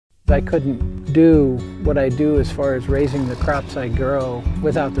I couldn't do what I do as far as raising the crops I grow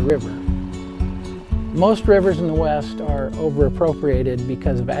without the river. Most rivers in the West are over-appropriated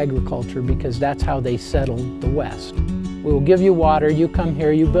because of agriculture, because that's how they settled the West. We'll give you water, you come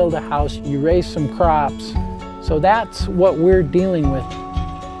here, you build a house, you raise some crops. So that's what we're dealing with.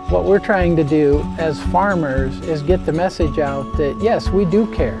 What we're trying to do as farmers is get the message out that yes, we do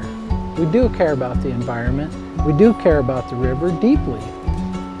care. We do care about the environment. We do care about the river deeply.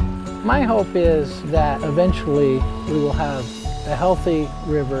 My hope is that eventually we will have a healthy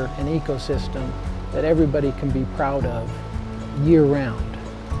river and ecosystem that everybody can be proud of year-round.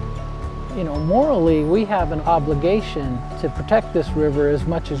 You know, morally, we have an obligation to protect this river as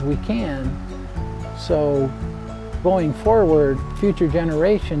much as we can, so going forward, future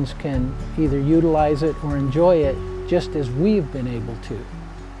generations can either utilize it or enjoy it just as we've been able to.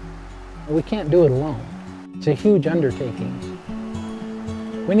 We can't do it alone. It's a huge undertaking.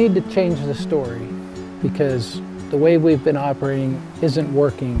 We need to change the story because the way we've been operating isn't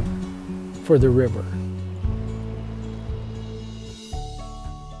working for the river.